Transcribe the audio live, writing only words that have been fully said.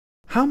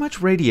How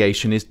much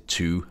radiation is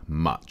too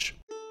much?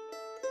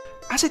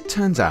 As it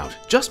turns out,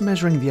 just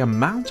measuring the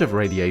amount of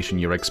radiation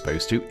you're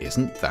exposed to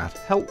isn't that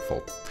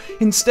helpful.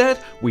 Instead,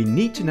 we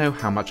need to know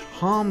how much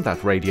harm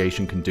that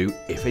radiation can do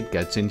if it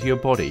gets into your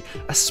body,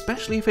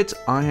 especially if it's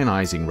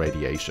ionizing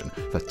radiation,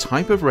 the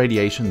type of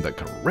radiation that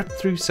can rip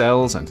through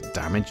cells and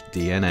damage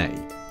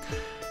DNA.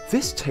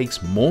 This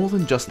takes more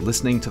than just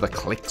listening to the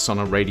clicks on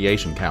a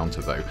radiation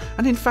counter though,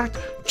 and in fact,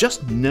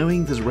 just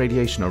knowing there's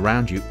radiation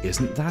around you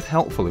isn't that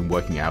helpful in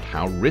working out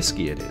how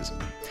risky it is.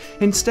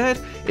 Instead,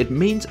 it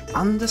means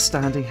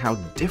understanding how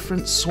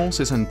different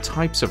sources and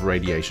types of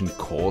radiation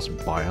cause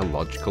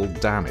biological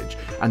damage,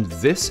 and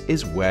this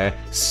is where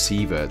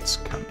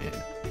Sieverts come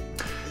in.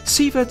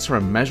 Sieverts are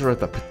a measure of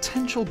the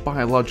potential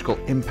biological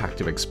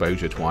impact of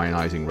exposure to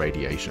ionizing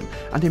radiation,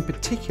 and in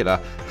particular,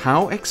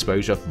 how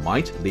exposure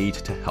might lead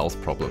to health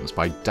problems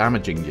by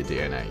damaging your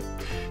DNA.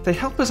 They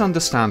help us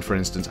understand, for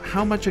instance,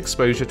 how much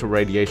exposure to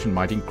radiation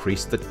might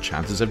increase the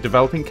chances of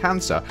developing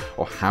cancer,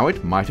 or how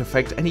it might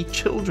affect any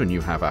children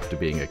you have after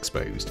being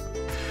exposed.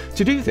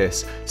 To do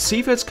this,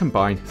 Sieverts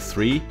combine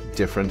three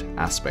different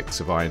aspects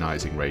of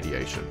ionizing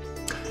radiation.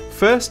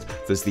 First,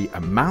 there's the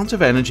amount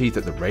of energy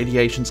that the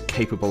radiation's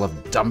capable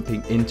of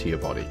dumping into your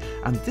body,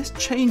 and this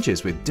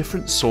changes with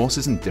different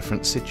sources and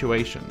different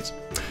situations.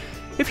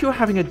 If you're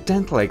having a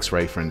dental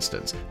X-ray, for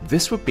instance,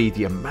 this would be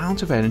the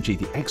amount of energy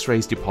the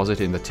X-rays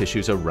deposit in the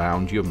tissues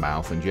around your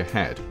mouth and your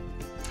head.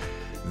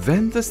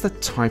 Then there's the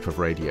type of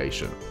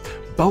radiation.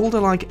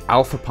 Boulder-like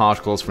alpha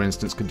particles, for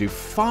instance, can do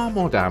far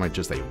more damage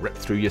as they rip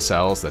through your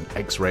cells than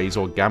X-rays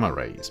or gamma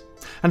rays.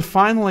 And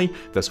finally,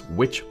 there's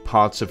which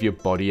parts of your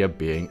body are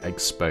being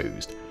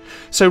exposed.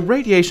 So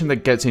radiation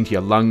that gets into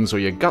your lungs or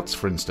your guts,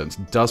 for instance,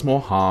 does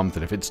more harm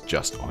than if it's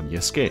just on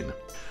your skin.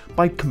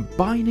 By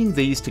combining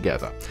these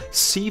together,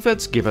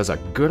 Sieverts give us a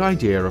good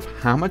idea of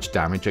how much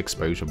damage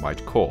exposure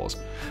might cause.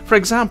 For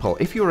example,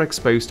 if you're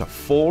exposed to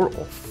 4 or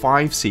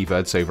 5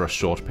 Sieverts over a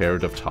short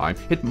period of time,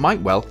 it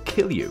might well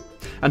kill you.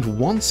 And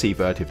one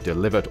Sievert, if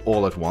delivered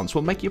all at once,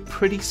 will make you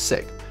pretty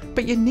sick.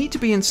 But you need to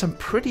be in some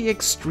pretty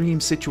extreme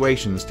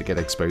situations to get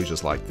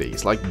exposures like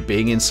these, like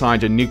being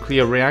inside a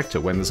nuclear reactor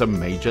when there's a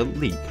major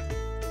leak.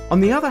 On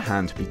the other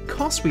hand,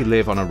 because we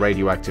live on a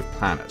radioactive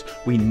planet,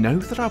 we know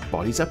that our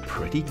bodies are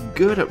pretty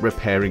good at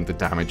repairing the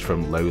damage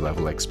from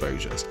low-level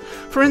exposures.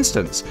 For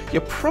instance,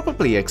 you're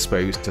probably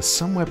exposed to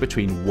somewhere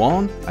between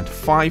 1 and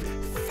 5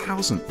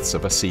 thousandths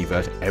of a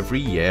Sievert every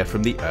year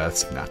from the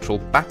Earth's natural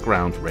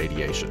background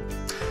radiation.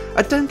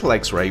 A dental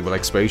X-ray will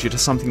expose you to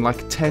something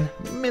like 10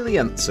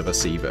 millionths of a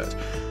Sievert.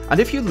 And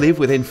if you live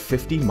within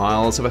 50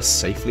 miles of a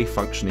safely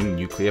functioning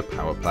nuclear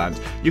power plant,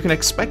 you can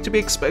expect to be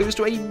exposed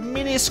to a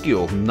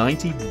minuscule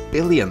 90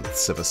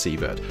 billionths of a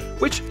Sievert,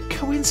 which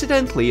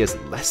coincidentally is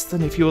less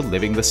than if you were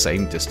living the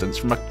same distance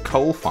from a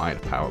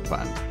coal-fired power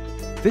plant.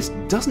 This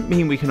doesn't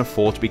mean we can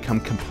afford to become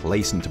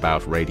complacent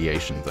about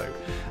radiation though,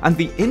 and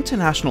the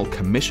International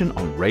Commission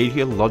on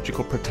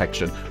Radiological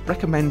Protection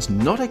recommends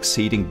not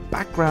exceeding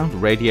background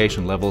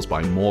radiation levels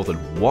by more than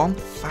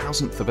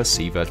 1,000th of a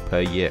Sievert per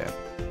year.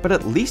 But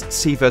at least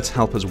Sieverts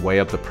help us weigh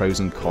up the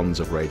pros and cons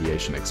of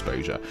radiation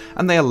exposure,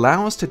 and they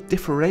allow us to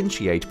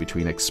differentiate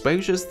between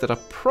exposures that are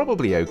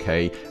probably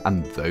okay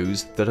and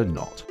those that are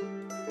not.